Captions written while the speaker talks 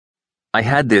I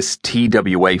had this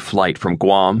TWA flight from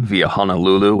Guam via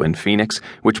Honolulu and Phoenix,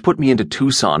 which put me into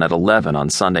Tucson at 11 on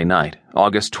Sunday night,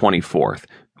 August 24th,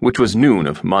 which was noon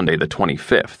of Monday the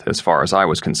 25th, as far as I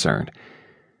was concerned.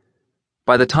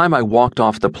 By the time I walked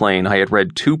off the plane, I had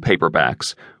read 2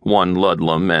 paperbacks, one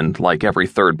Ludlum and, like every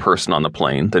third person on the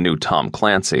plane, the new Tom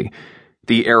Clancy,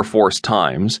 the Air Force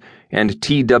Times, and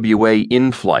TWA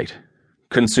in-flight,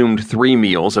 consumed 3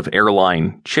 meals of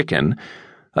airline chicken,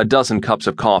 a dozen cups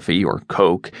of coffee or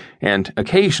Coke, and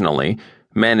occasionally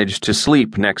managed to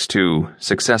sleep next to,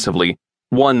 successively,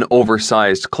 one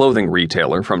oversized clothing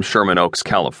retailer from Sherman Oaks,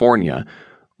 California,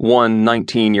 one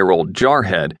 19-year-old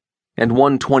jarhead, and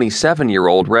one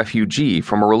 27-year-old refugee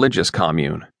from a religious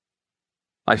commune.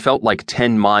 I felt like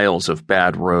 10 miles of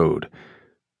bad road,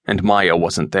 and Maya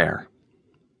wasn't there.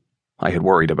 I had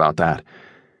worried about that.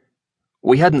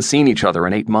 We hadn't seen each other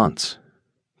in 8 months.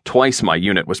 Twice my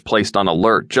unit was placed on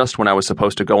alert just when I was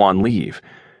supposed to go on leave.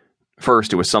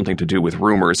 First, it was something to do with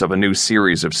rumors of a new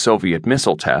series of Soviet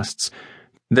missile tests,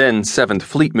 then 7th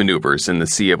Fleet maneuvers in the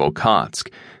Sea of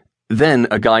Okhotsk. Then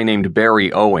a guy named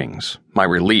Barry Owings, my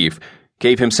relief,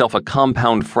 gave himself a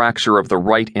compound fracture of the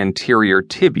right anterior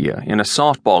tibia in a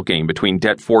softball game between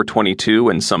Det 422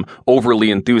 and some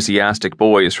overly enthusiastic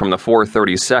boys from the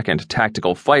 432nd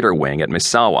Tactical Fighter Wing at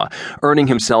Misawa, earning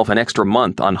himself an extra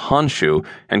month on Honshu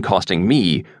and costing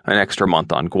me an extra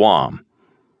month on Guam.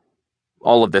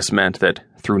 All of this meant that,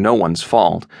 through no one's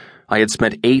fault, I had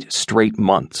spent 8 straight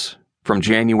months, from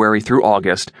January through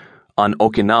August, on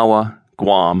Okinawa,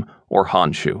 Guam, or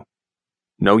Honshu.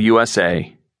 No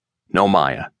USA, no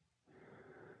Maya.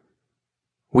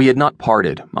 We had not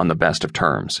parted on the best of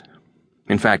terms.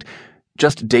 In fact,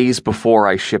 just days before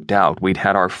I shipped out, we'd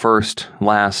had our first,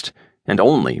 last, and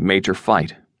only major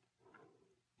fight.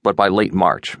 But by late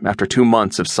March, after 2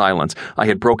 months of silence, I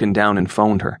had broken down and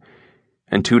phoned her,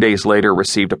 and 2 days later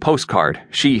received a postcard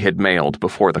she had mailed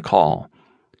before the call.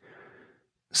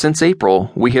 Since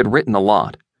April, we had written a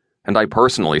lot, and I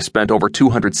personally spent over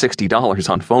 $260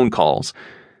 on phone calls.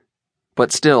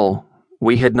 But still,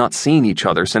 we had not seen each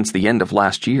other since the end of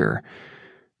last year,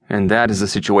 and that is a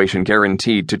situation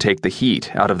guaranteed to take the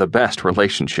heat out of the best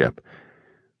relationship.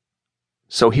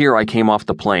 So here I came off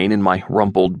the plane in my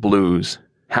rumpled blues,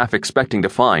 half expecting to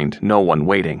find no one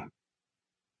waiting.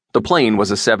 The plane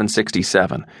was a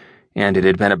 767, and it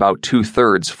had been about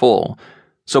 2/3 full,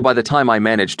 so by the time I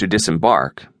managed to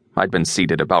disembark, I'd been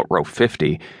seated about row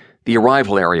 50, the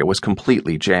arrival area was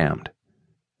completely jammed.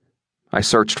 I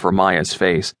searched for Maya's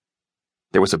face.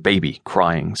 There was a baby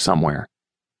crying somewhere.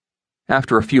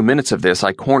 After a few minutes of this,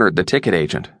 I cornered the ticket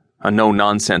agent, a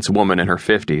no-nonsense woman in her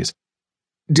 50s.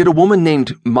 "Did a woman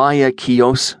named Maya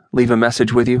Kios leave a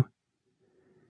message with you?"